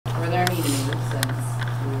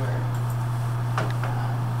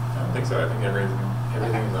so. I think everything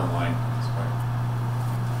is online at this point.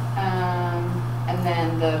 And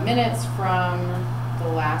then the minutes from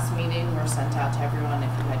the last meeting were sent out to everyone.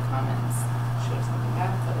 If you had comments, should have something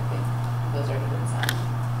back, but I think those already been signed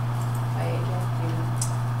by AJ.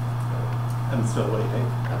 I'm still waiting.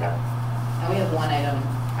 Okay. And we have one item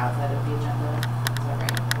outside of the agenda. Is that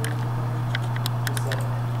right? Just an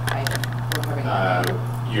item. We're covering that.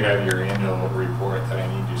 You have your annual report that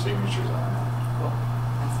I need your signatures on. Cool.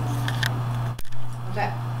 That's the only thing.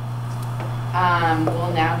 Okay.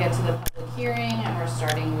 We'll now get to the public hearing, and we're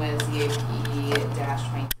starting with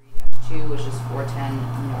ZAP-23-2, which is 410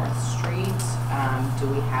 North Street. Do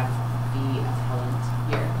we have the appellant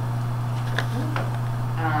here? You can come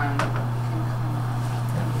on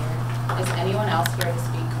up here. Is anyone else here to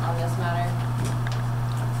speak on this matter?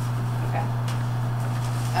 Okay.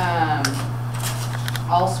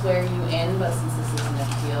 I'll swear you in, but since this is an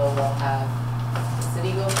appeal, we'll have the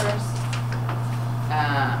city go first.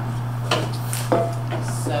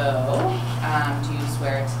 Do you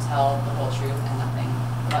swear to tell the whole truth and nothing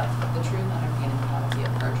but the truth under pain and penalty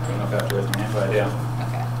of perjury? I don't know if I have to raise my hand, but I do.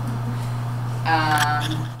 Okay.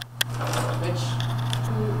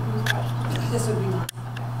 Who's question? This would be mine.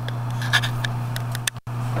 Okay.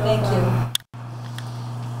 Thank you.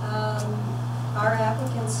 Our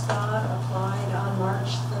applicant Scott applied on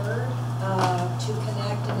March 3rd to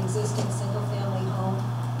connect an existing single-family home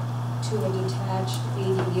to a detached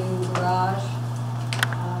ADU garage.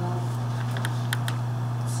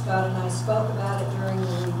 Scott and I spoke about it during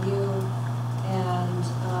the review, and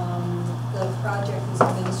the project was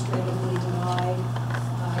administratively denied,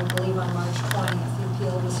 I believe on March 20th. The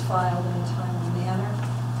appeal was filed in a timely manner,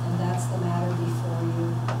 and that's the matter before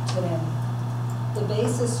you today. The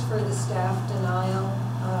basis for the staff denial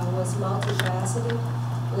was multifaceted.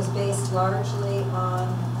 It was based largely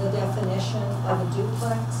on the definition of a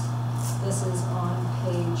duplex. This is on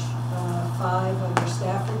page 5 of your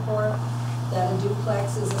staff report. That a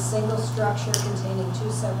duplex is a single structure containing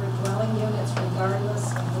two separate dwelling units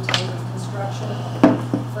regardless of the type of construction.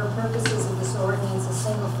 For purposes of this ordinance, a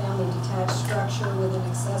single-family detached structure with an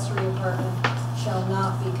accessory apartment shall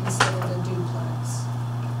not be considered a duplex.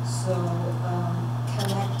 So,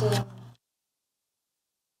 connecting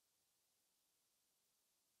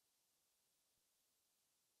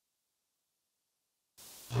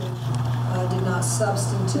did not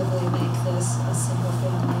substantively make this a single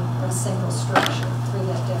family or a single structure through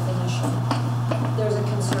that definition. There's a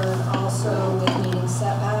concern also with meeting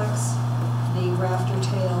setbacks. The rafter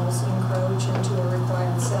tails encroach into a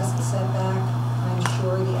required setback. I'm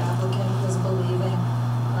sure the applicant was believing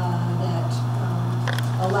that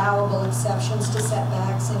allowable exceptions to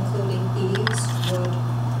setbacks, including eaves, would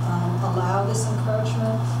allow this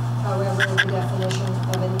encroachment. However, the definition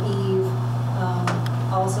of an eave,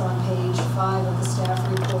 also on page 5 of the staff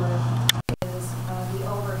report, is the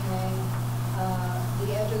overhang,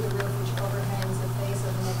 the edge of the roof which overhangs the face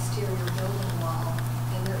of an exterior building wall,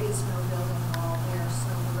 and there is no building wall there,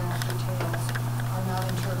 so the rafter tails are not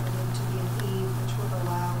interpreted to be an eave, which would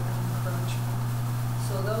allow an encroachment.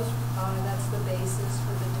 So that's the basis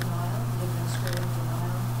for the denial, the administrative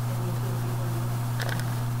denial, and the appeal before you.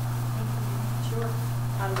 Sure.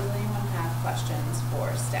 Does anyone have questions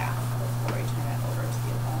for staff before we turn it over to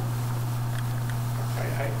the appellant?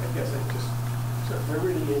 I guess so there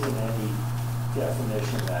really isn't any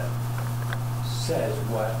definition that says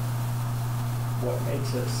what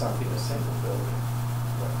makes it something a single building,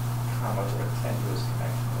 how much of a tenuous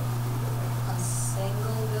connection it would be to make it. A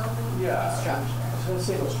single building? Yeah. Structure. So a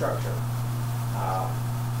single structure.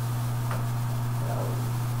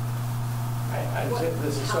 I'd say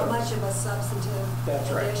this is How much of a substantive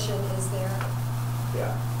addition is there?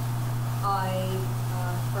 Yeah.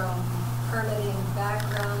 From permitting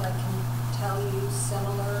background, I can tell you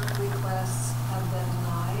similar requests have been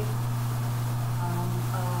denied.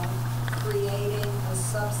 Creating a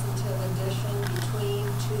substantive addition between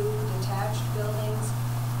two detached buildings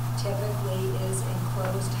typically is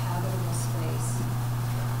enclosed habitable space.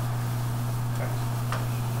 Okay.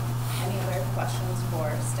 Any other questions for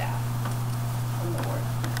staff from the board?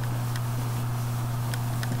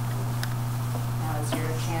 Now is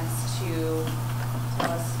your chance to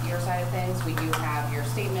tell us your side of things. We do have your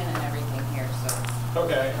statement and everything here, so.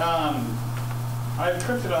 Okay. I've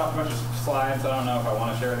printed off a bunch of slides. I don't know if I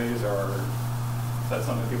want to share these or if that's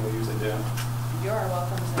something people usually do. You're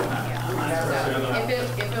welcome to. Yeah.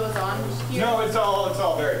 If it was on here. No, it's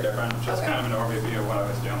all very different. Just okay. kind of an overview of what I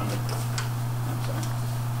was doing.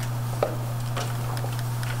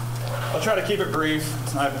 I'll try to keep it brief.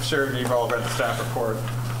 I'm sure you've all read the staff report.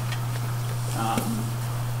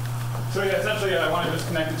 So yeah, essentially, I want to just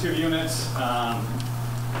connect the two units.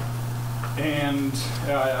 And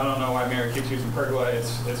I don't know why Mary keeps using pergola.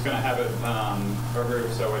 It's going to have a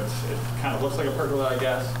roof, so it kind of looks like a pergola, I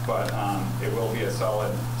guess, but it will be a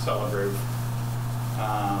solid roof.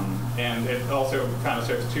 And it also kind of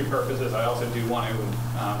serves two purposes. I also do want to,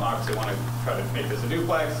 obviously want to try to make this a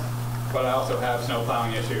duplex, but I also have snow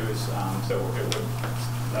plowing issues, so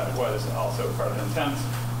that was also part of the intent.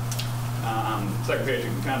 Second page,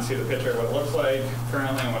 you can kind of see the picture of what it looks like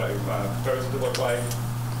currently and what I propose it to look like.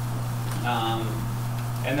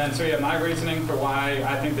 And then, so yeah, my reasoning for why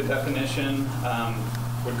I think the definition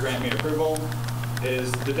would grant me approval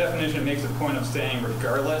is the definition makes a point of saying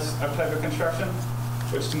regardless of type of construction,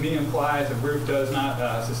 which to me implies the roof does not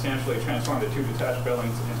substantially transform the two detached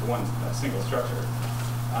buildings into one single structure.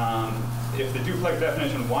 If the duplex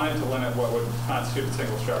definition wanted to limit what would constitute a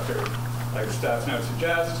single structure, like the staff's note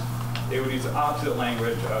suggests, it would use the opposite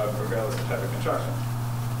language of regardless of type of construction.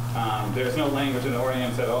 There's no language in the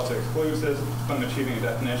ordinance that also excludes this from achieving a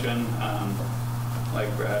definition,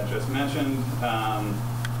 like Brad just mentioned.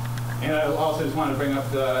 And I also just wanted to bring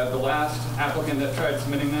up the last applicant that tried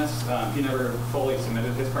submitting this. He never fully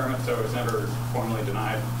submitted his permit, so it was never formally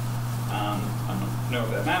denied. I don't know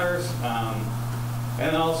if that matters.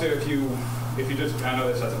 And also, if you just, I know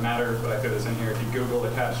this doesn't matter, but I threw this in here. If you Google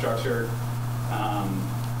attached structure,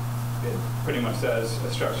 it pretty much says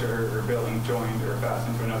a structure or building joined or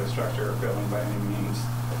fastened to another structure or building by any means.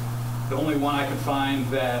 The only one I could find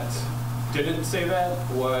that didn't say that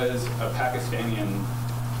was a Pakistani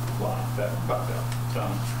law that popped up. So,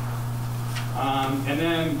 and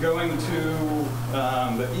then going to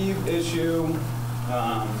the eve issue,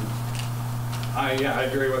 I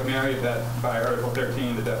agree with Mary that by Article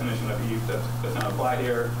 13, the definition of eve does not apply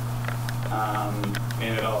here.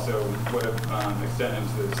 And it also would have extended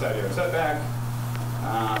to the side yard setback.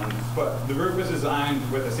 But the roof is designed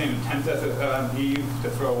with the same intent as eve to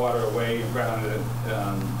throw water away, rather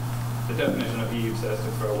than the definition of eve says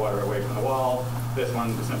to throw water away from the wall. This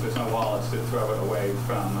one, since there's no wall, it's to throw it away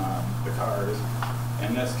from the cars.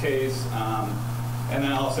 In this case, and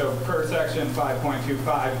then also per section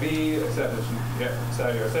 5.25B,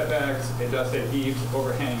 side yard setbacks, it does say eaves,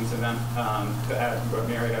 overhangs, and then to add what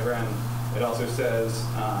Mary had read, it also says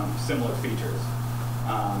similar features.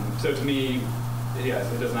 So to me, yes,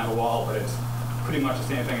 it doesn't have a wall, but it's pretty much the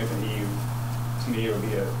same thing as an eve. To me, it would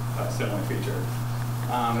be a similar feature.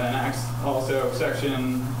 And then also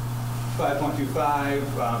section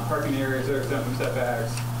 5.25, parking areas are exempt from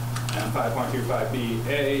setbacks, and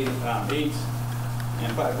 5.25B-A, 8,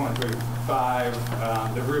 and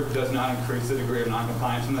 5.35, the roof does not increase the degree of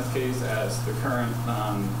noncompliance in this case as the current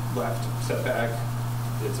left setback.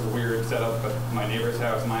 It's a weird setup, but my neighbor's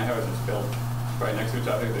house, my house is built right next to each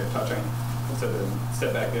other. They're touching, so the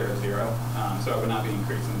setback there is 0. So it would not be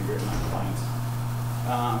increasing the degree of noncompliance.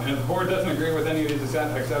 And if the board doesn't agree with any of these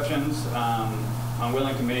exceptions, I'm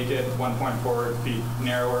willing to make it 1.4 feet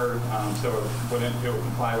narrower, so it would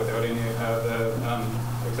comply without any of the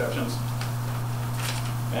exceptions.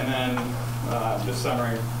 And then just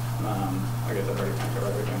summary, I guess I've already kind of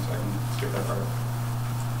covered everything, so I can skip that part.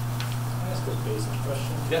 Can I ask a basic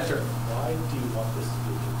question? Yeah, sure. Why do you want this to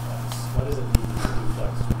be a duplex? Why does it need to be a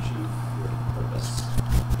duplex to achieve your purpose?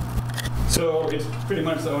 So it's pretty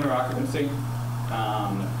much the owner occupancy.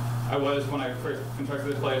 When I first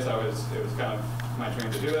constructed this place, it was kind of my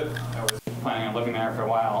dream to do it. I was planning on living there for a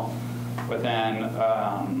while, but then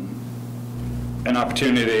an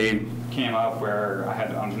opportunity came up where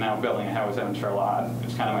I'm now building a house in Tretola.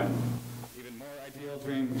 It's kind of an even more ideal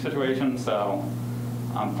dream situation, so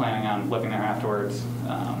I'm planning on living there afterwards.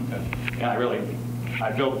 And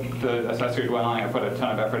I built the accessory dwelling, I put a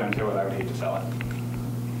ton of effort into it, I would hate to sell it.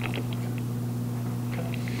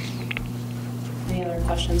 Any other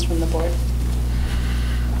questions from the board?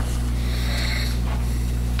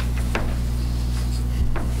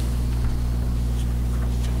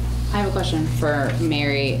 I have a question for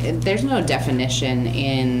Mary. There's no definition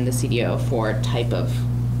in the CDO for type of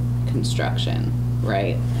construction,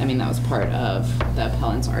 right? I mean, that was part of the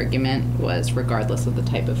appellant's argument, was regardless of the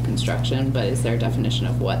type of construction, but is there a definition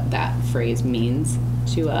of what that phrase means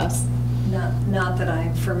to us? Not that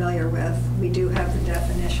I'm familiar with. We do have the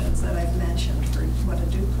definitions that I've mentioned for what a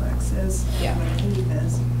duplex is, Yeah. and what an eve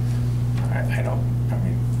is. I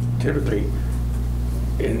mean, typically,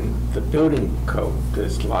 in the building code,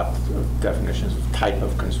 there's lots of definitions of type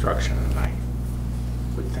of construction, and I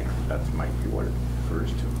would think that might be what it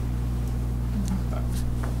refers to.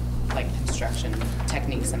 Like construction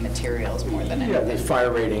techniques and materials more than anything? Yeah, there's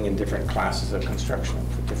fire rating in different classes of construction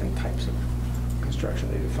for different types of construction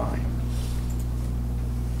they define.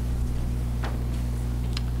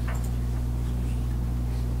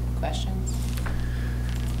 questions?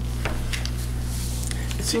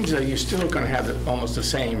 It seems that you're still going to have almost the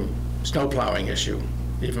same snow plowing issue,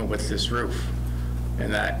 even with this roof,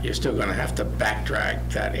 and that you're still going to have to back drag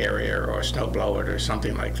that area or snow blow it or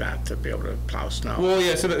something like that to be able to plow snow. Well,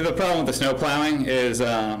 yeah, so the problem with the snow plowing is,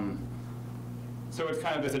 so it's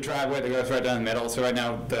kind of, there's a driveway that goes right down the middle, so right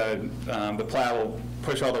now the plow will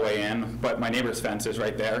push all the way in, but my neighbor's fence is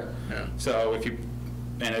right there. Yeah. So if you,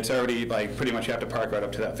 and it's already like pretty much you have to park right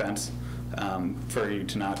up to that fence for you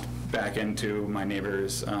to not back into my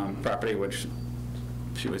neighbor's property, which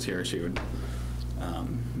if she was here, she would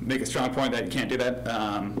make a strong point that you can't do that.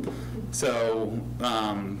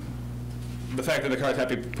 The fact that the cars have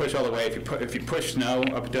to push all the way, if you push snow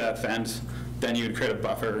up to that fence, then you would create a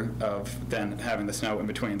buffer of then having the snow in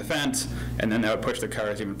between the fence, and then that would push the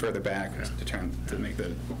cars even further back to make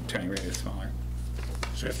the turning radius smaller.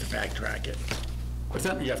 So you have to back drag it. What's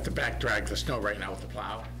that? You have to back drag the snow right now with the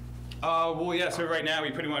plow. Well, yeah, so right now,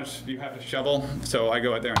 you have to shovel, so I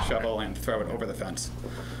go out there and shovel and throw it over the fence,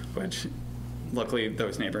 which luckily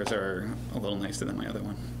those neighbors are a little nicer than my other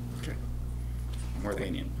one. Okay. More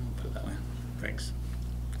lenient, put it that way. Thanks.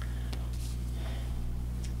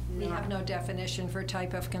 We have no definition for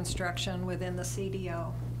type of construction within the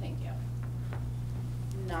CDO. Thank you.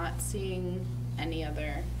 Not seeing any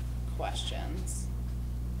other questions.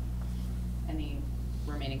 Any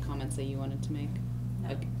remaining comments that you wanted to make?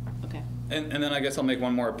 No. Okay. And then I guess I'll make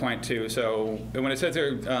one more point too. So when it says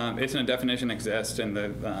there, it's in a definition exists, and I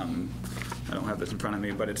don't have this in front of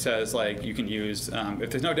me, but it says like you can use, if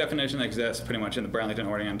there's no definition that exists pretty much in the Burlington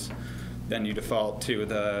ordinance, then you default to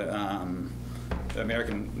the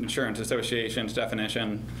American Insurance Association's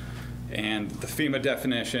definition, and the FEMA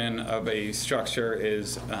definition of a structure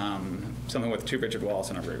is something with 2 rigid walls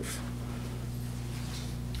and a roof.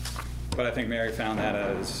 But I think Mary found that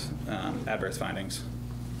as adverse findings.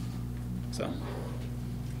 So.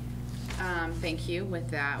 Thank you. With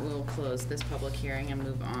that, we'll close this public hearing and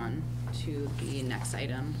move on to the next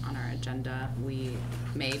item on our agenda. We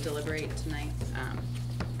may deliberate tonight,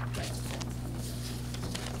 but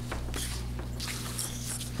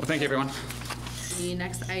Well, thank you, everyone. the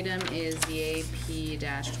next item is the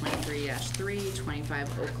AP-23-3, 25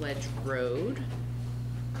 Oakledge Road.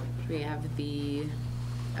 We have the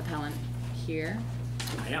appellant here.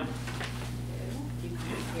 I am. You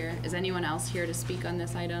come here. Is anyone else here to speak on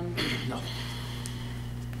this item? No.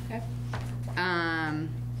 Okay.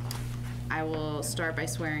 I will start by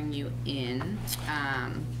swearing you in.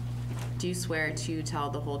 Do you swear to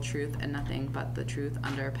tell the whole truth and nothing but the truth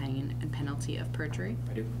under pain and penalty of perjury?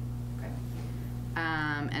 I do. Okay.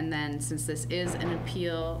 And then since this is an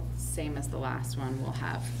appeal, same as the last one, we'll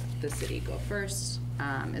have the city go first.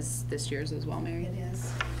 Is this yours as well, Mary? It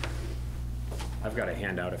is. I've got a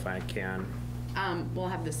handout if I can. We'll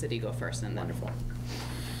have the city go first and then. Wonderful.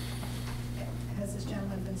 Has this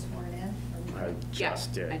gentleman been sworn in? I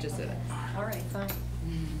just did. I just did it. All right, fine.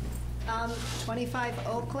 25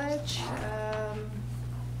 Oakledge.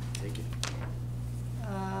 Thank you.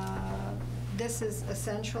 This is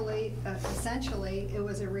essentially, it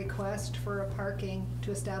was a request for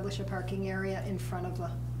to establish a parking area in front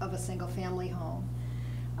of a single-family home.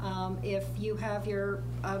 If you have your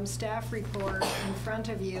staff report in front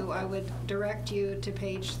of you, I would direct you to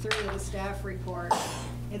page 3 of the staff report.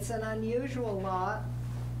 It's an unusual lot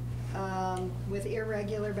with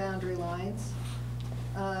irregular boundary lines.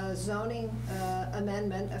 Zoning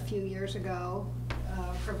amendment a few years ago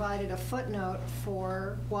provided a footnote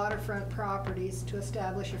for waterfront properties to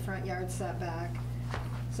establish a front yard setback.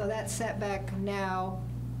 So that setback now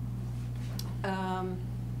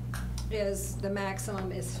the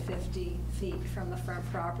maximum is 50 feet from the front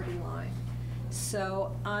property line.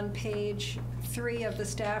 So on page 3 of the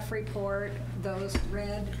staff report, those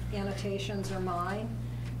red annotations are mine,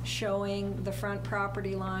 showing the front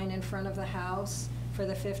property line in front of the house for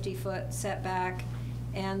the 50-foot setback,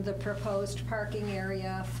 and the proposed parking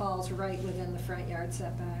area falls right within the front yard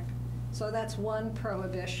setback. So that's one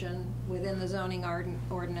prohibition within the zoning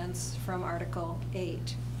ordinance from Article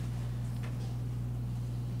 8,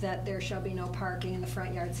 that there shall be no parking in the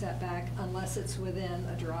front yard setback unless it's within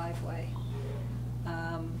a driveway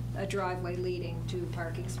leading to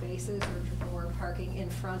parking spaces or parking in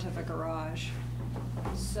front of a garage.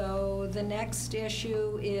 So the next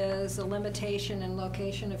issue is a limitation and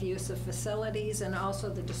location of use of facilities, and also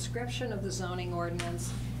the description of the zoning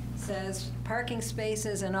ordinance says parking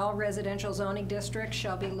spaces in all residential zoning districts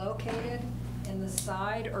shall be located in the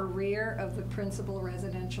side or rear of the principal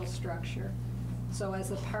residential structure. So as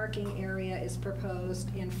the parking area is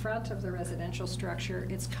proposed in front of the residential structure,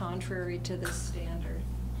 it's contrary to this standard.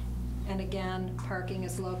 And again, parking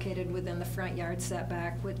is located within the front yard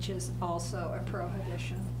setback, which is also a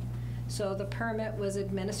prohibition. So the permit was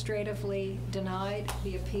administratively denied.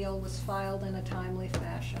 The appeal was filed in a timely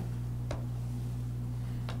fashion.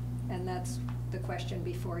 And that's the question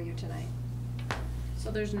before you tonight.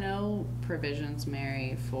 So there's no provisions,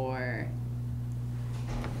 Mary, for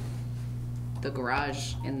the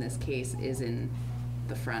garage in this case is in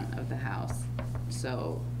the front of the house.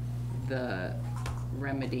 So the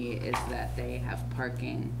remedy is that they have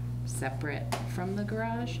parking separate from the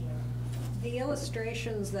garage? The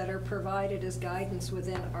illustrations that are provided as guidance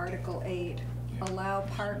within Article 8 allow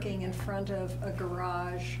parking in front of a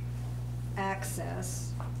garage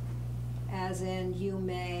access, as in you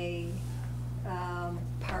may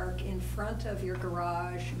park in front of your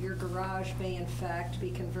garage. Your garage may in fact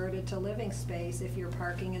be converted to living space if you're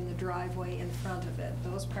parking in the driveway in front of it.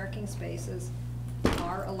 Those parking spaces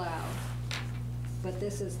are allowed. But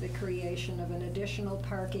this is the creation of an additional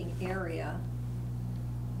parking area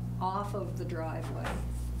off of the driveway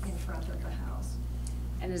in front of the house.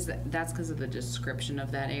 And is that's because of the description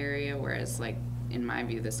of that area, whereas like, in my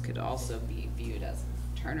view, this could also be viewed as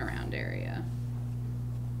a turnaround area?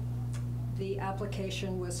 The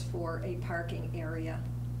application was for a parking area.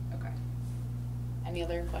 Okay. Any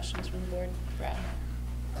other questions from the board? Brad?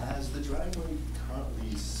 As the driveway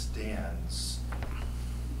currently stands,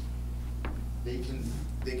 they can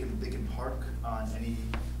park on any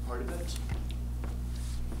part of it?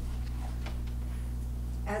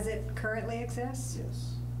 As it currently exists?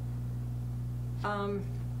 Yes. Um,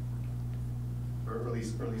 Or at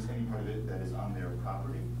least any part of it that is on their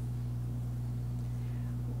property?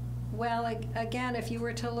 Well, again, if you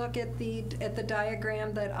were to look at the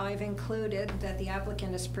diagram that I've included, that the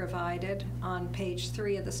applicant has provided on page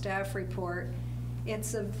 3 of the staff report,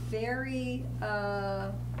 it's a very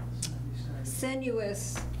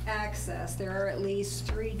sinuous access. There are at least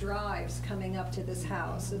 3 drives coming up to this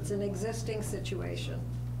house. It's an existing situation.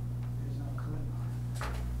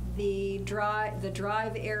 The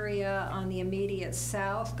drive area on the immediate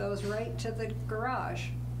south goes right to the garage.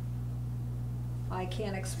 I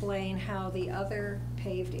can't explain how the other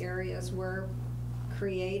paved areas were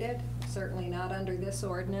created, certainly not under this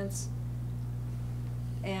ordinance.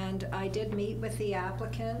 And I did meet with the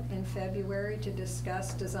applicant in February to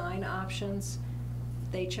discuss design options.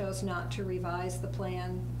 They chose not to revise the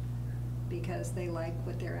plan because they like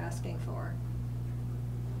what they're asking for.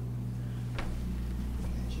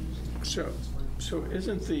 So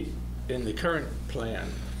isn't in the current plan,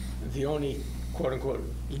 the only quote-unquote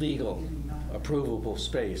legal approvable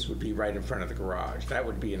space would be right in front of the garage? That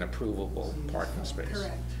would be an approvable parking space.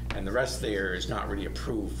 Correct. And the rest there is not really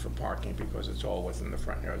approved for parking because it's all within the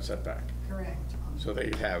front yard setback. Correct. So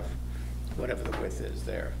they'd have whatever the width is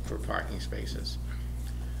there for parking spaces.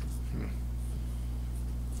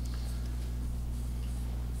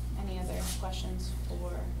 Any other questions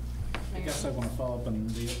for I Mayor? guess I want to follow up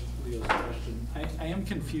on Leo's question. I am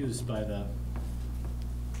confused by the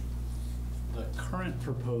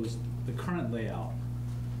current layout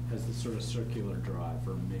has this sort of circular drive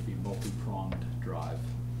or maybe multi-pronged drive.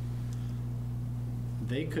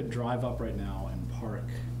 They could drive up right now and park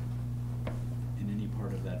in any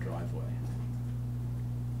part of that driveway.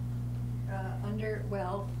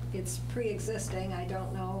 Well, it's pre-existing. I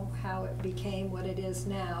don't know how it became what it is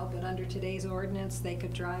now, but under today's ordinance, they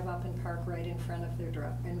could drive up and park right in front of their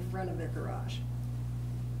garage.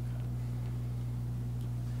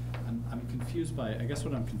 I'm confused by, I guess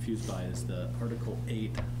what I'm confused by is the Article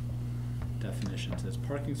 8 definition. It says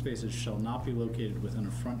parking spaces shall not be located within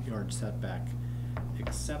a front yard setback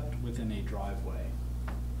except within a driveway.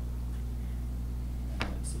 And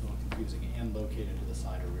it's a little confusing, and located to the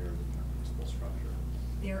side or rear of the municipal structure.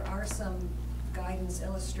 There are some guidance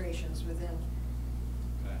illustrations within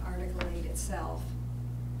Article 8 itself.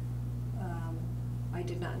 I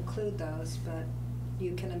did not include those, but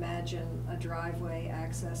you can imagine a driveway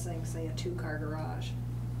accessing, say, a 2-car garage.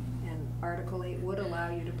 And Article 8 would allow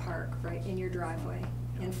you to park right in your driveway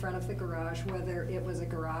in front of the garage, whether it was a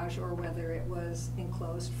garage or whether it was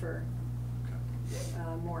enclosed for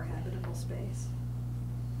more habitable space.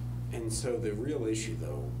 And so the real issue,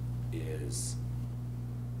 though, is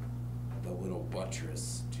the little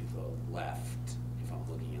buttress to the left, if I'm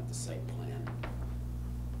looking at the site plan.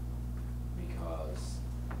 Because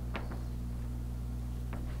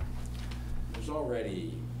there's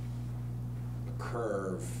already a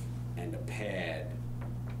curve and a pad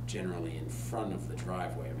generally in front of the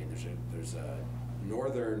driveway. I mean, there's a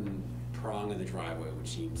northern prong of the driveway which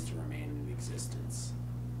seems to remain in existence.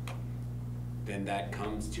 Then that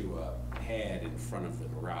comes to a pad in front of the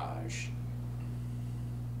garage,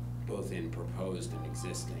 both in proposed and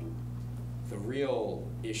existing. The real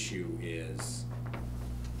issue is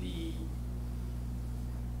the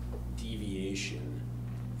deviation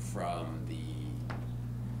from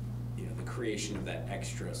the, you know, the creation of that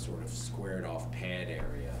extra sort of squared off pad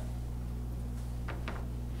area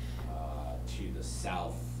to the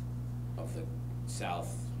south of the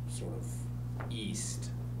south sort of east,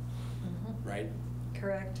 right?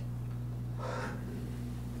 Correct.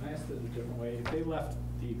 Can I ask it a different way? If they left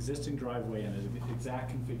the existing driveway in an exact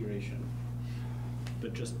configuration,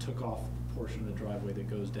 but just took off the portion of the driveway that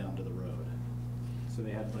goes down to the road, so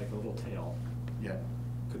they had like a little tail, Yeah.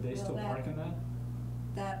 could they Well, still park in that?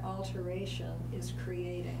 That alteration is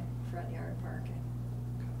creating front yard parking.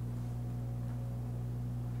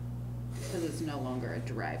 Because it's no longer a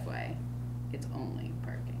driveway, it's only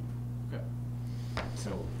parking. Okay.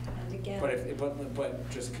 So, And again. but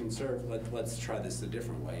just conserve, let's try this a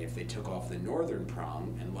different way. If they took off the northern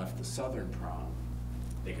prong and left the southern prong,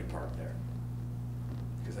 they could park there.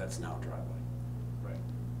 Because that's now a driveway. Right.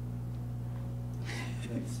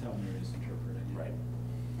 That's how Mary's interpreting it. Right.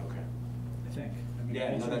 Okay. I think. I mean,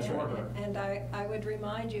 Yeah, no, that's for right. her. And I would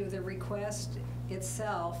remind you, the request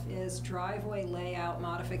itself is driveway layout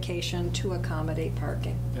modification to accommodate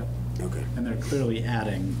parking. Yep. Okay. And they're clearly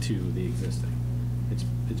adding to the existing.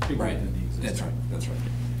 It's bigger Right. than the existing. That's right.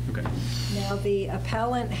 Okay. Now, the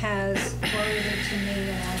appellant has forwarded to me, and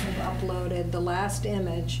I have uploaded, the last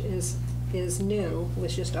image is new,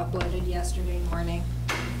 was just uploaded yesterday morning.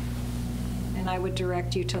 And I would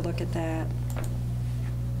direct you to look at that.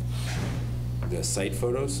 The site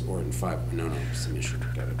photos or in no, submission.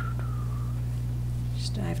 Got it.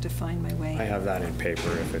 Just, I have to find my way. I have that in paper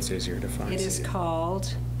if it's easier to find. It is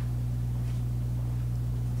called,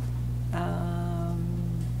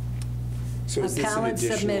 So is this an Appellant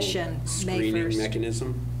additional submission, May screening 1st.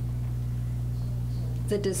 mechanism?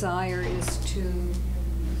 the desire is to,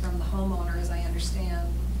 from the homeowner, as I understand,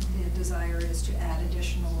 the desire is to add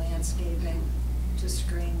additional landscaping to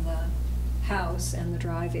screen the house and the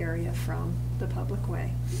drive area from the public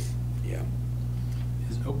way. Yeah.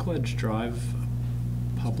 Is Oakledge Drive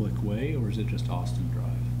a public way, or is it just Austin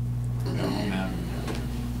Drive?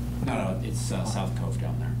 No, it's South Cove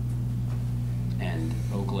down there. And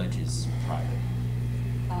Oakledge is private.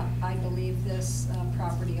 I believe this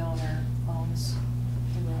property owner owns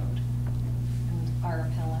the road, and our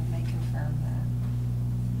appellant may confirm that.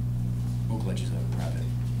 Oakledge is a private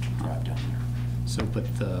drive down there. So, but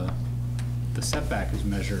the setback is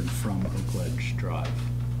measured from Oakledge Drive.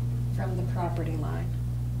 From the property line.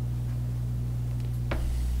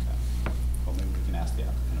 Well, maybe we can ask the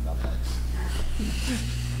applicant about that.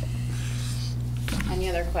 Any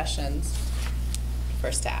other questions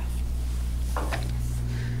for staff?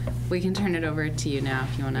 We can turn it over to you now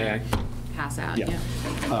if you want May I? to pass out. Yeah.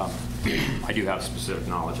 I do have specific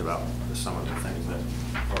knowledge about some of the things that,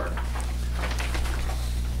 or I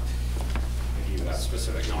do have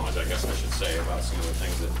specific knowledge, I guess I should say, about some of the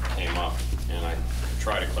things that came up, and I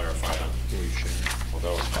try to clarify them.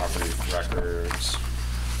 Although property records,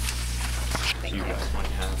 Thank you you. guys might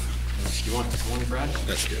have. You want one, Brad?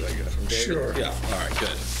 That's good, I get it from David. Sure. Yeah, all right,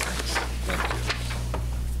 good. Thank you.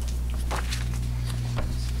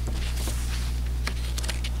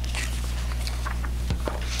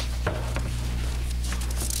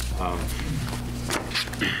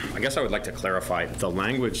 I guess I would like to clarify, the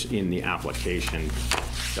language in the application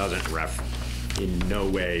doesn't in no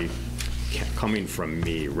way, coming from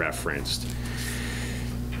me, referenced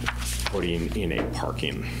putting in a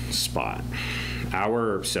parking spot.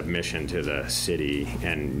 Our submission to the city,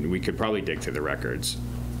 and we could probably dig through the records,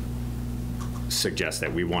 suggests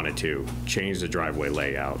that we wanted to change the driveway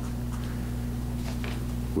layout.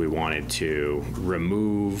 We wanted to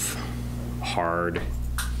remove hard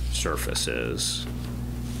surfaces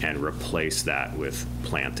and replace that with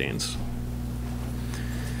plantings.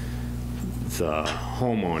 The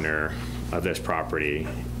homeowner of this property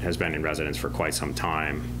has been in residence for quite some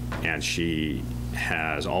time, and she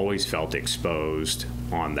has always felt exposed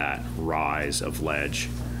on that rise of ledge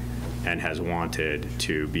and has wanted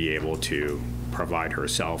to be able to provide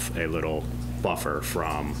herself a little buffer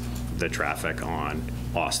from the traffic on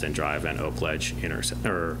Austin Drive and Oakledge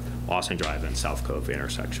or Austin Drive and South Cove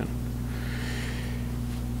intersection.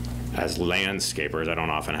 As landscapers, I don't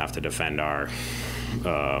often have to defend our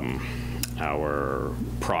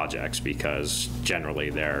projects because generally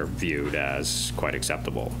they're viewed as quite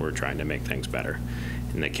acceptable. We're trying to make things better.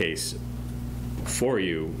 In the case for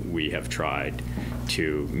you, we have tried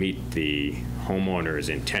to meet the homeowner's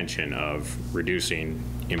intention of reducing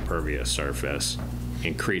impervious surface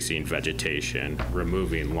increasing vegetation,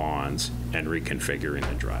 removing lawns, and reconfiguring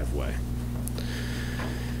the driveway.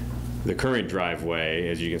 The current driveway,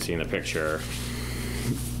 as you can see in the picture,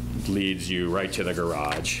 leads you right to the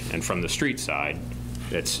garage, and from the street side,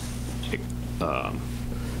 it's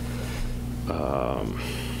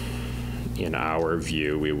in our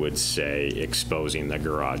view, we would say exposing the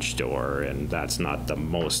garage door, and that's not the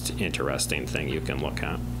most interesting thing you can look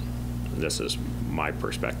at. This is my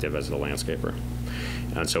perspective as the landscaper.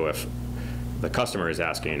 And so if the customer is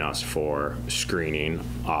asking us for screening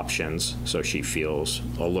options so she feels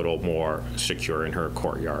a little more secure in her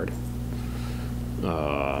courtyard,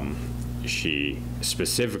 she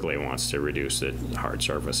specifically wants to reduce the hard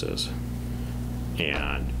surfaces.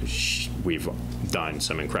 And we've done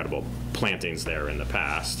some incredible plantings there in the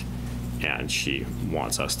past, and she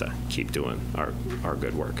wants us to keep doing our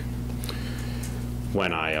good work.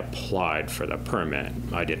 When I applied for the permit,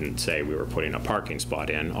 I didn't say we were putting a parking spot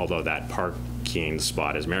in, although that parking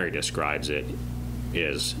spot, as Mary describes it,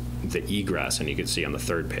 is the egress, and you can see on the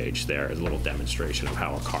third page there a little demonstration of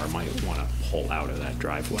how a car might want to pull out of that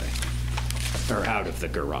driveway, or out of the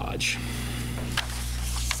garage.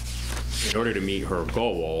 In order to meet her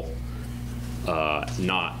goal,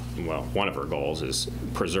 one of her goals is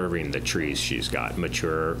preserving the trees she's got,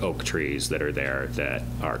 mature oak trees that are there that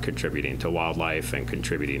are contributing to wildlife and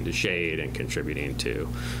contributing to shade and contributing to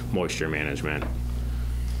moisture management.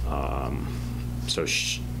 So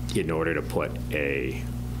in order to put a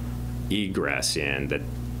egress in, that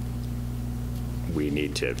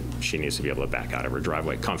she needs to be able to back out of her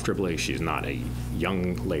driveway comfortably. She's not a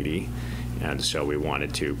young lady, and so we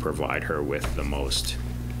wanted to provide her with the most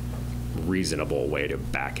reasonable way to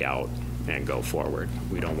back out and go forward.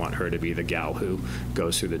 We don't want her to be the gal who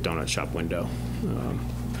goes through the donut shop window.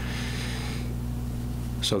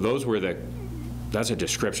 So that's a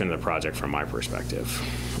description of the project from my perspective.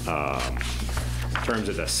 In terms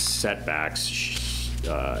of the setbacks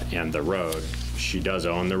and the road, she does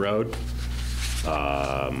own the road.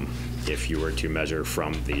 If you were to measure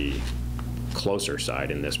from the closer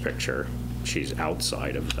side in this picture, she's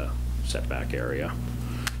outside of the setback area.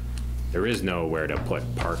 There is nowhere to put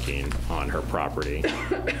parking on her property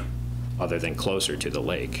other than closer to the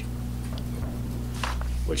lake,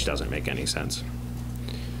 which doesn't make any sense.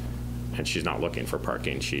 And she's not looking for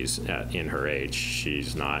parking. She's in her age.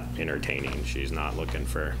 She's not entertaining. She's not looking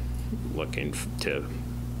to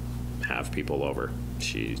have people over.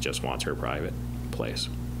 She just wants her private place.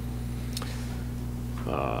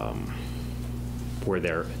 Were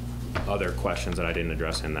there other questions that I didn't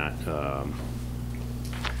address in that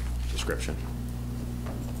description?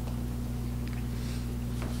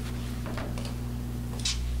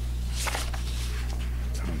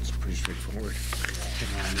 Sounds pretty straightforward.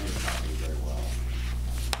 I know the property very well.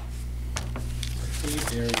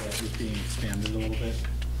 The area is being expanded a little bit.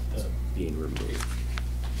 Being removed.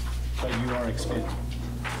 But you are expanding.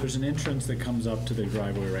 There's an entrance that comes up to the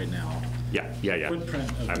driveway right now. Yeah. Footprint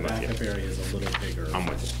of the backup area is a little bigger. I'm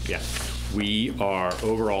with you, yeah. We are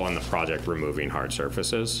overall in the project removing hard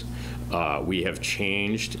surfaces. We have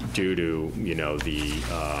changed due to, the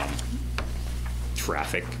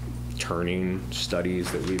traffic turning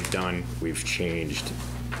studies that we've done. We've changed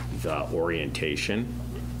the orientation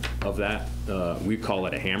of that. We call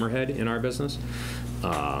it a hammerhead in our business.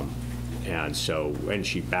 And so when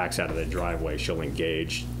she backs out of the driveway, she'll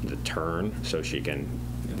engage the turn so she can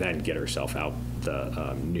then get herself out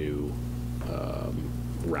the new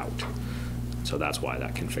route. So that's why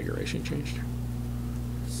that configuration changed.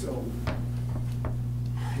 So,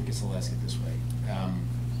 I guess I'll ask it this way.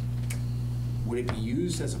 Would it be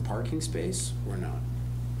used as a parking space or not?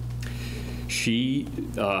 She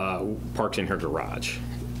parks in her garage.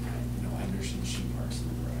 No, I understand she parks in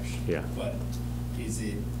the garage. Yeah. But is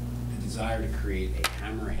it the desire to create a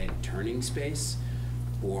hammerhead turning space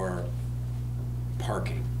or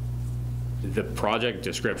parking? The project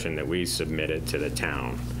description that we submitted to the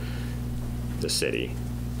town, the city,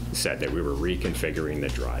 said that we were reconfiguring the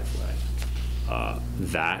driveway.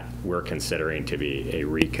 That we're considering to be a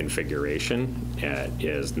reconfiguration. It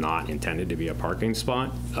is not intended to be a parking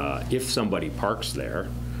spot. If somebody parks there,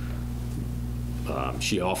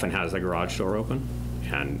 she often has the garage door open,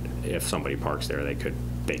 and if somebody parks there, they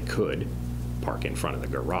could park in front of the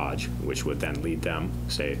garage, which would then lead them,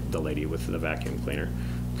 say the lady with the vacuum cleaner,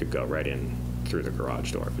 could go right in through the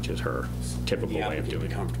garage door, which is her typical way of doing it.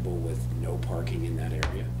 Be comfortable with no parking in that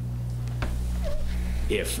area?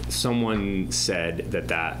 If someone said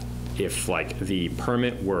if like the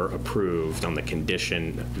permit were approved on the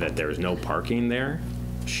condition that there's no parking there,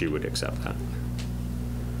 she would accept that.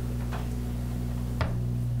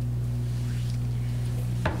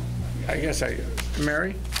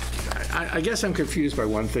 Mary, I guess I'm confused by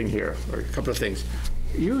one thing here, or a couple of things.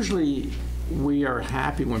 Usually, we are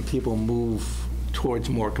happy when people move towards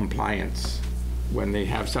more compliance, when they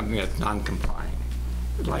have something that's non-compliant,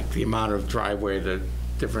 like the amount of driveway, the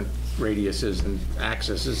different radiuses and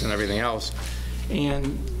accesses and everything else.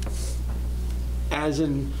 And as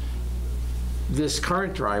in this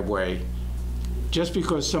current driveway, just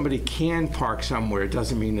because somebody can park somewhere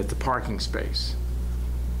doesn't mean it's a parking space.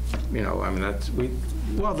 You know, I mean,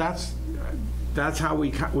 that's how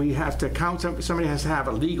we have to count. Somebody has to have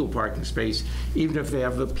a legal parking space, even if they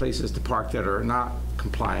have the places to park that are not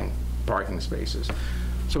complying parking spaces.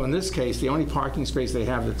 So in this case, the only parking space they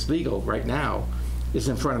have that's legal right now is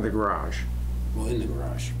in front of the garage. Well, in the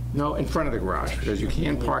garage. No, in front of the garage, because you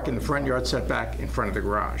can park in the front yard setback in front of the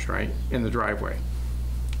garage, right? In the driveway.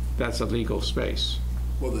 That's a legal space.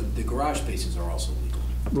 Well, the garage spaces are also legal.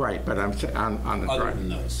 Right, but I'm on the driveway. Other than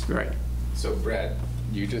those. Right. So Brett,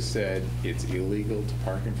 you just said it's illegal to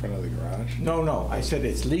park in front of the garage? No, I said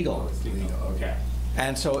it's legal. It's legal, okay.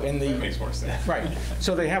 And so in the... That makes more sense. Right.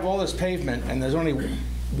 So they have all this pavement, and there's only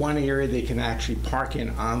one area they can actually park in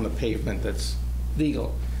on the pavement that's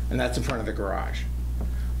legal, and that's in front of the garage.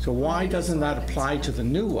 So why doesn't that apply to the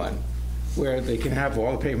new one, where they can have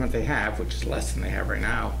all the pavement they have, which is less than they have right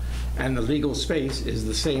now, and the legal space is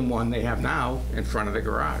the same one they have now in front of the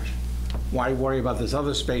garage? Why worry about this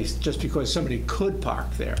other space just because somebody could park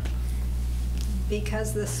there?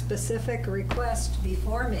 Because the specific request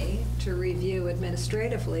before me to review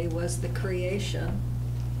administratively was the creation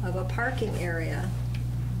of a parking area,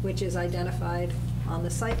 which is identified on the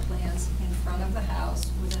site plans in front of the house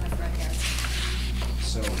within a front yard.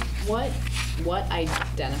 So, What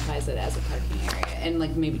identifies it as a parking area? And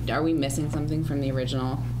like maybe, are we missing something from the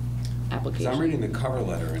original application? I'm reading the cover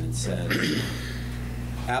letter and it says,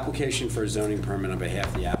 application for a zoning permit on behalf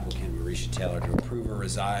of the applicant, Marisha Taylor, to approve a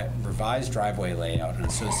revised driveway layout and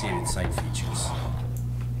associated site features.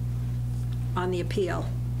 On the appeal.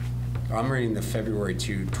 I'm reading the February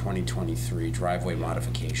 2, 2023 driveway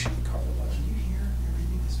modification cover letter.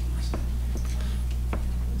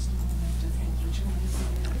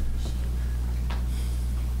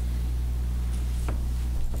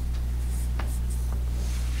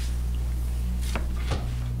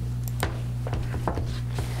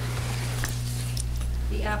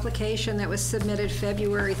 The application that was submitted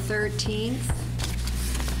February 13th.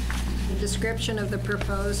 The description of the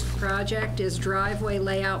proposed project is driveway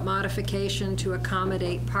layout modification to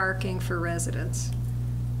accommodate parking for residents.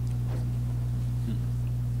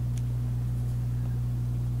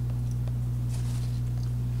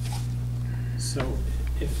 So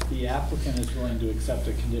if the applicant is willing to accept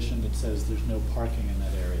a condition that says there's no parking in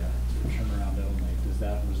that area, turn around only, does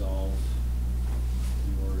that resolve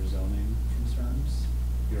your zoning concerns,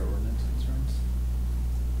 your ordinance concerns?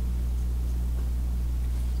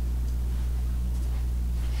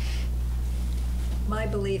 My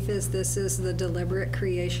belief is this is the deliberate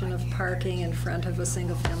creation of parking in front of a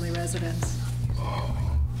single-family residence.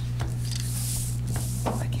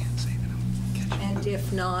 I can't say that I'm catching. And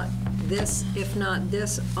if not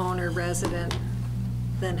this owner resident,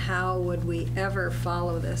 then how would we ever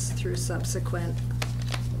follow this through subsequent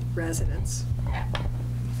residents?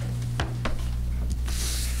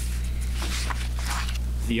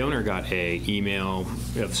 The owner got an email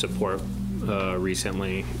of support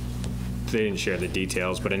recently. They didn't share the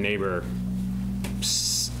details, but a neighbor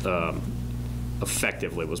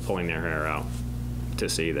effectively was pulling their hair out to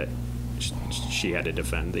see that she had to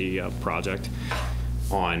defend the project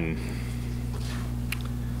on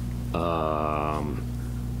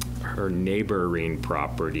her neighboring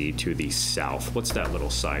property to the south. What's that little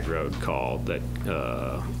side road called that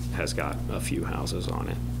has got a few houses on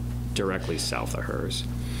it? Directly south of hers.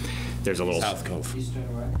 There's a little... South Cove.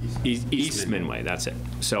 Eastman Way, that's it.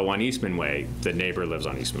 So on Eastman Way, the neighbor lives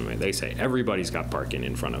on Eastman Way. They say everybody's got parking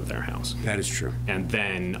in front of their house. That is true. And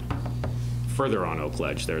then further on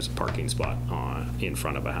Oakledge, there's a parking spot in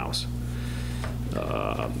front of a house.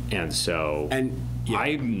 And so yeah.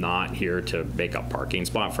 I'm not here to make a parking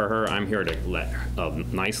spot for her. I'm here to let a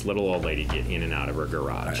nice little old lady get in and out of her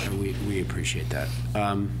garage. We appreciate that.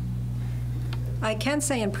 I can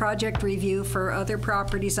say in project review for other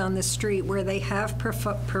properties on the street where they have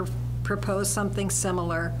proposed something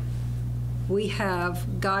similar, we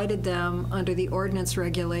have guided them under the ordinance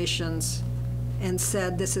regulations and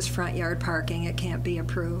said this is front yard parking, it can't be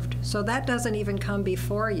approved. So that doesn't even come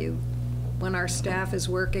before you when our staff is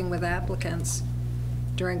working with applicants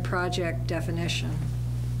during project definition.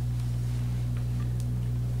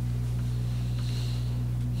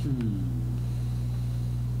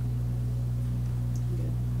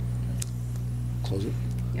 close it.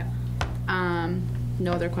 Yeah.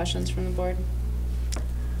 No other questions from the board?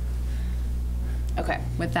 Okay,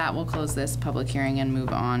 with that, we'll close this public hearing and move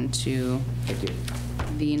on to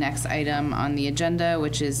the next item on the agenda,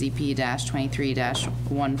 which is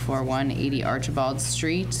ZP-23-141, 80 Archibald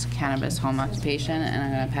Street, cannabis home occupation, and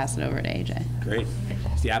I'm gonna pass it over to AJ. Great.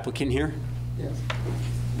 Is the applicant here? Yes.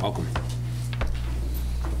 Welcome.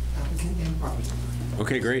 Applicant and property.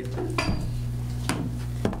 Okay, great.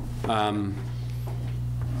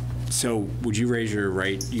 So would you raise your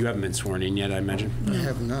right, you haven't been sworn in yet, I imagine? I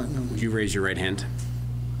have not, no. Would you raise your right hand?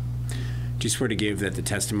 Do you swear to give that the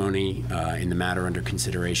testimony in the matter under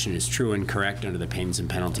consideration is true and correct under the pains and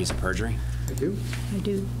penalties of perjury? I do. I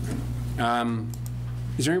do.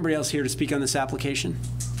 Is there anybody else here to speak on this application?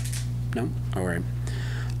 No? All right.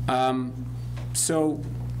 So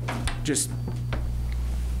just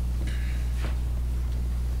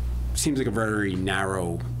seems like a very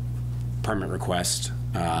narrow permit request.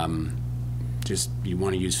 Just you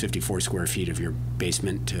want to use 54 square feet of your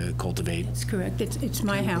basement to cultivate That's correct. It's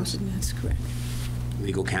my house, and that's correct.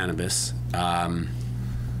 legal cannabis.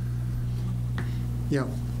 Yeah.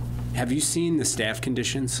 Have you seen the staff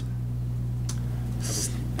conditions?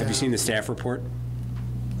 Have you seen the staff report?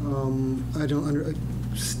 I don't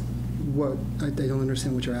I don't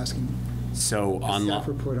understand what you're asking. So on Staff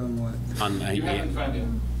report on what? on You haven't found it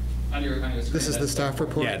on your screen. This is the staff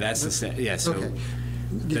report? yeah, that's the yeah. So Okay.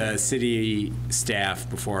 the city staff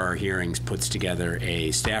before our hearings puts together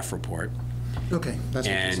a staff report, Okay, that's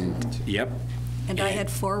what you're saying. and yep. And I had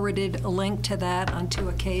forwarded a link to that on 2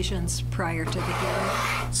 occasions prior to the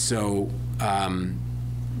hearing. So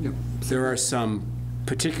Yep. there are some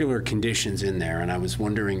particular conditions in there, and I was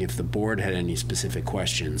wondering if the board had any specific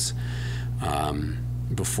questions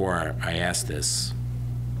before I asked this.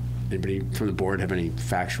 Anybody from the board have any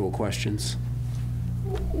factual questions?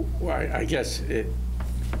 Well, I guess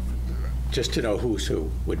just to know who's who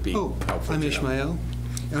would be Oh, helpful. I'm to know. Ishmael.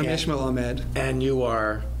 I'm Yeah. Ishmael Ahmed. And you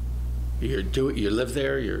live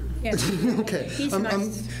there? You're Okay. He's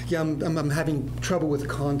nice. I'm having trouble with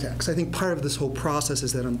context. I think part of this whole process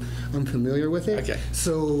is that I'm familiar with it. Okay.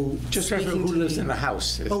 So just speaking who to lives the- in the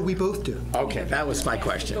house? Oh, we both do. Okay, that was my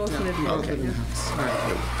question. Both live We both Okay. live in the house. All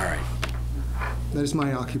right. All right. That is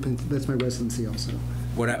my occupant. That's my residency also.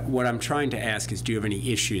 What I'm trying to ask is, do you have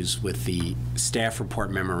any issues with the staff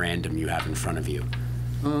report memorandum you have in front of you?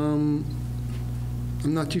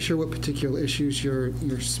 I'm not too sure what particular issues you're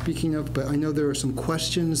speaking of, but I know there are some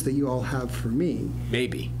questions that you all have for me.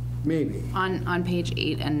 Maybe. Maybe. On page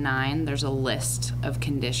 8 and 9, there's a list of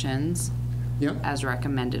conditions Yeah. as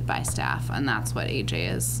recommended by staff, and that's what AJ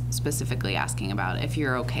is specifically asking about, if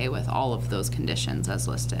you're okay with all of those conditions as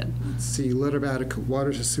listed. Let's see, letter of adequate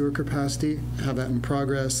water to sewer capacity, have that in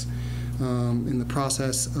progress. In the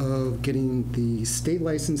process of getting the state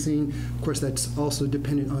licensing. Of course, that's also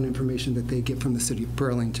dependent on information that they get from the city of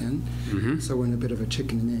Burlington. So we're in a bit of a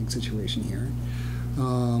chicken and egg situation here.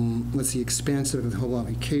 Let's see, expansive of the whole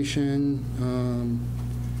application.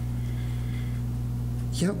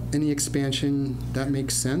 Yep, any expansion, that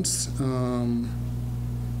makes sense.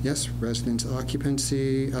 Yes, residence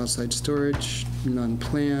occupancy, outside storage, none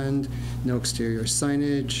planned, no exterior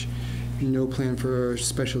signage, no plan for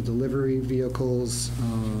special delivery vehicles.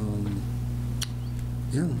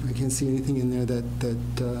 Yeah, I can't see anything in there that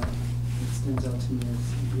stands out to me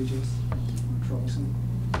as egregious or troublesome.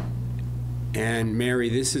 And Mary,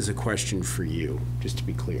 this is a question for you, just to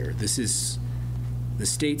be clear. This is, the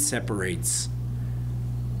state separates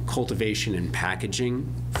cultivation and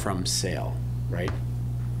packaging from sale, right?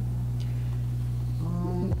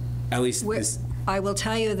 At least this, I will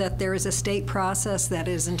tell you that there is a state process that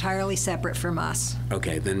is entirely separate from us.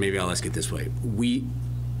 okay, then maybe I'll ask it this way.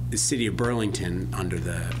 The city of Burlington, under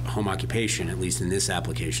the home occupation, at least in this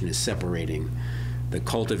application, is separating the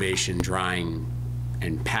cultivation, drying,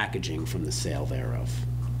 and packaging from the sale thereof.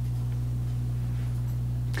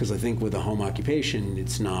 Because I think with a home occupation,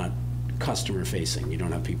 it's not customer facing. You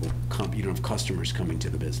don't have people you don't have customers coming to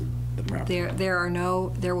the business, the property.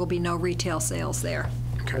 There will be no retail sales there.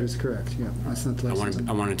 That is correct, yeah. That's not the licensing.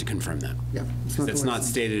 I wanted to confirm that. Yeah. It's the not license.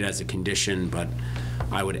 stated as a condition, but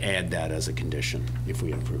I would add that as a condition if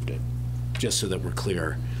we approved it, just so that we're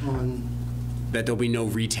clear that there'll be no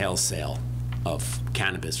retail sale of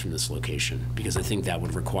cannabis from this location, because I think that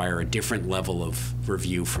would require a different level of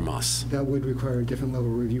review from us. That would require a different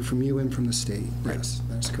level of review from you and from the state. Right. Yes,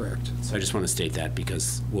 that's correct. So I just want to state that,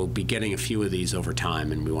 because we'll be getting a few of these over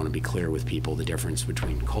time, and we want to be clear with people the difference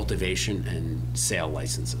between cultivation and sale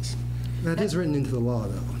licenses. That is written into the law,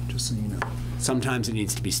 though, just so you know. Sometimes it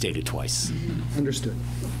needs to be stated twice. Understood.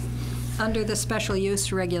 Under the special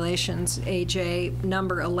use regulations, AJ,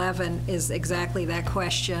 number 11 is exactly that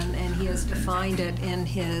question, and he has defined it in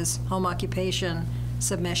his home occupation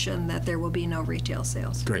submission that there will be no retail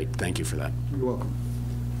sales. Great, thank you for that. You're welcome.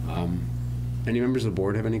 Any members of the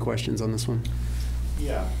board have any questions on this one?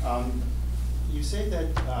 Yeah, you say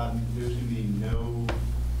that there's going to be no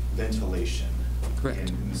ventilation Correct.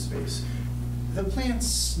 in the space. The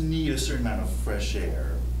plants need a certain amount of fresh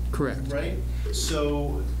air. Correct. Right?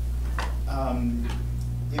 So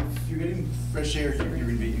if you're getting fresh air, you're going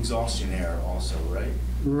to be exhausting air also, right?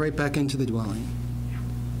 Right back into the dwelling.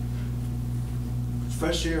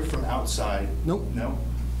 Fresh air from outside? Nope. No?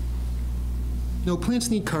 No, plants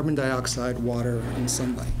need carbon dioxide, water, and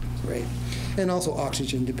sunlight, right? And also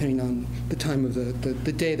oxygen, depending on the time of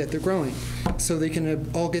the day that they're growing. So they can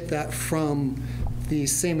all get that from the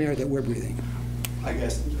same air that we're breathing. I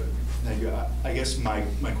guess, thank you. I guess my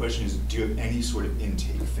question is, do you have any sort of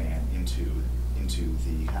intake fan into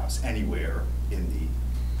the house, anywhere in the...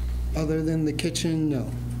 Other than the kitchen,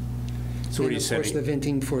 no. So what are you Of course, the setting?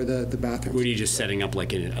 venting for the bathrooms. What are you just setting up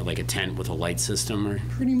like a tent with a light system, or?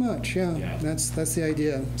 Pretty much, yeah. Yeah. That's the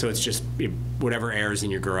idea. So it's just whatever air is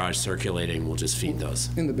in your garage circulating, we'll just feed those.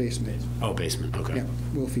 In the basement. Oh, basement. Okay. Yeah,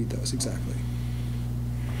 we'll feed those, exactly.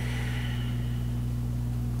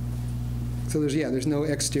 So there's no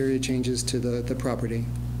exterior changes to the property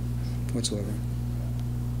whatsoever.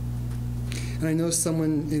 And I know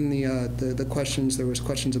someone in the questions, there was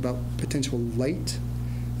questions about potential light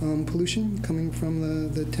pollution coming from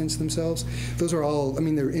the tents themselves. Those are all, I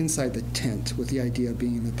mean, they're inside the tent, with the idea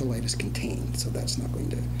being that the light is contained, so that's not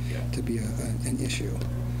going to be an issue,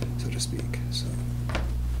 so to speak. So I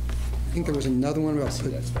think there was another one about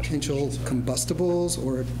potential combustibles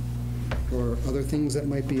or other things that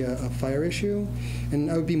might be a fire issue,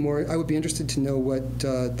 and I would be interested to know what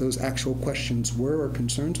those actual questions were or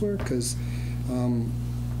concerns were, because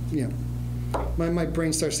my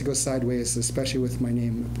brain starts to go sideways, especially with my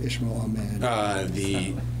name, Ishmael Ahmed. I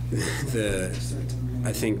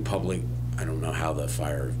think I don't know how the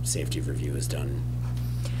fire safety review is done.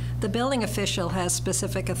 The building official has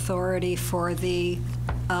specific authority for the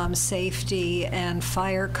safety and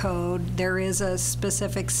fire code. There is a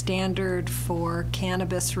specific standard for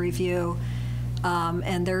cannabis review,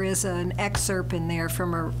 and there is an excerpt in there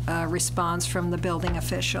from a response from the building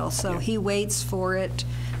official. So he waits for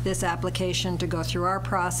this application to go through our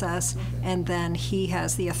process, and then he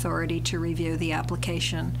has the authority to review the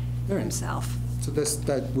application himself. So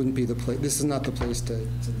that wouldn't be the place. This is not the place to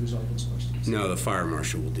resolve those questions. No, the fire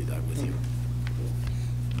marshal will do that with you.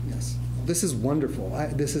 Yes. This is wonderful.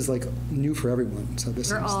 This is like new for everyone. So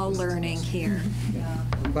We're all learning here. Yeah.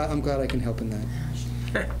 I'm glad I can help in that.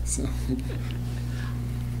 So.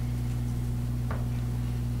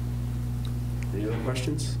 Any other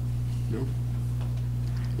questions? No?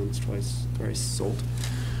 Once, twice, thrice sold.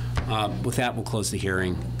 With that, we'll close the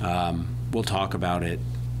hearing. We'll talk about it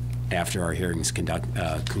after our hearing's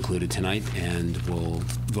concluded tonight, and we'll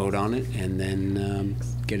vote on it and then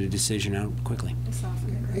get a decision out quickly.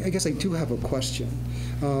 I guess I do have a question.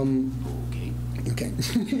 Okay.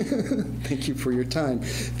 Thank you for your time.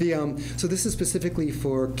 So this is specifically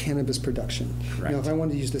for cannabis production. Correct. Now, if I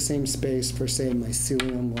wanted to use the same space for, say,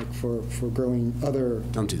 mycelium, like for growing other...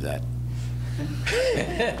 Don't do that.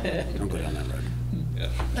 Don't go down that road.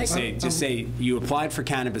 Just say you applied for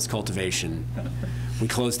cannabis cultivation. We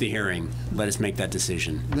closed the hearing. Let us make that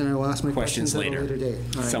decision. Then I will ask my questions later. at a later date.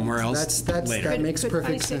 All right. Somewhere else later. That makes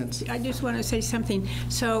perfect sense. I just want to say something.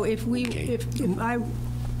 So if I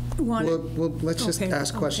want to... Well, let's just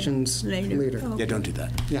ask questions later. Okay. Yeah, don't do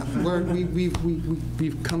that. Yeah,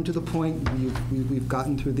 we've come to the point, we've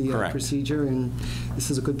gotten through the Correct. procedure, and this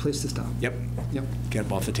is a good place to stop. Yep. Yep. Get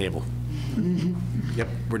up off the table. Yep,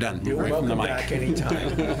 we're done. You're Away from the welcome mic. back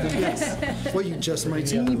anytime. Yes. Well, you just might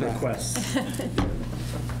see me back.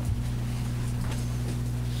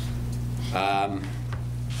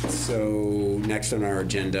 So next on our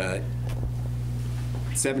agenda,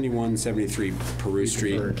 7173 Peru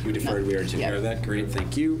Street. We deferred. We already took care of that. Great,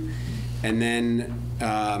 thank you. And then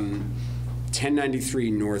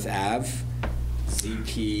 1093 North Ave,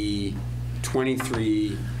 ZP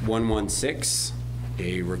 23116,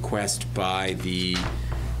 a request by the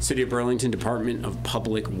City of Burlington Department of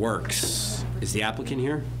Public Works. Is the applicant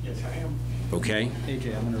here? Yes, I am. Okay.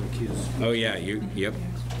 AJ, I'm going to recuse. Oh, yeah, yep.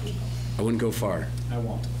 I wouldn't go far. I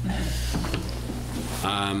won't.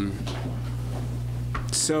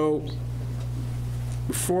 So,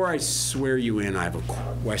 before I swear you in, I have a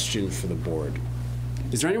question for the board.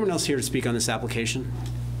 Is there anyone else here to speak on this application?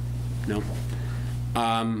 No?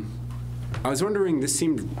 I was wondering, this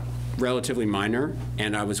seemed relatively minor,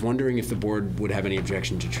 and I was wondering if the board would have any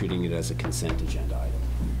objection to treating it as a consent agenda item.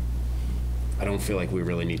 I don't feel like we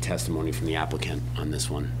really need testimony from the applicant on this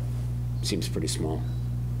one. Seems pretty small.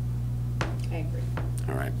 I agree.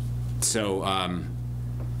 All right. So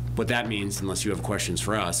what that means, unless you have questions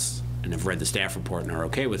for us and have read the staff report and are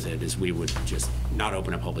okay with it, is we would just not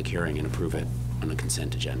open a public hearing and approve it on a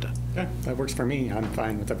consent agenda. Yeah, that works for me. I'm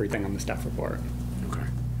fine with everything on the staff report. Okay.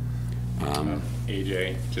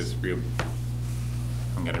 AJ, just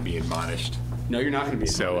I'm going to be admonished. No, you're not going to be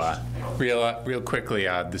admonished. So real quickly,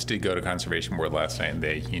 this did go to Conservation Board last night, and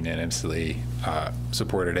they unanimously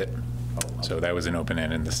supported it. So that was an open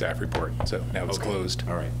end in the staff report, so now it's closed.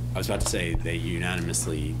 All right. I was about to say they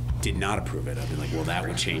unanimously did not approve it. I'd be like, well, that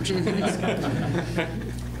would change things.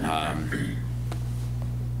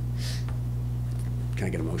 Can I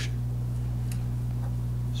get a motion?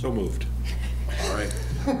 So moved. All right.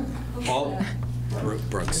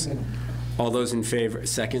 Brooks. All those in favor,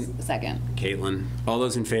 second? Second. Caitlin. All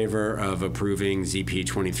those in favor of approving ZP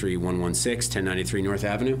 23116, 1093 North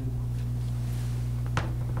Avenue?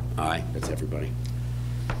 Aye, that's everybody.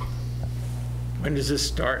 When does this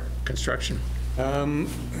start construction?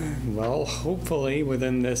 Well, hopefully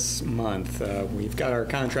within this month. We've got our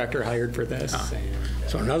contractor hired for this.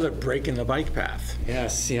 So another break in the bike path.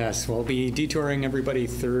 Yes. We'll be detouring everybody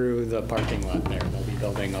through the parking lot there. They'll be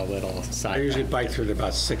building a little side. I usually path. bike through it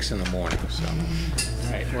about 6 in the morning, so.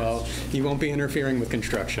 All right, well, you won't be interfering with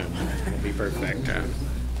construction. It'll be perfect.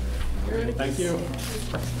 Thank you.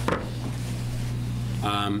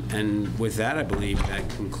 And with that, I believe that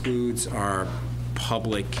concludes our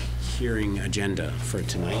public hearing agenda for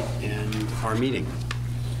tonight and our meeting.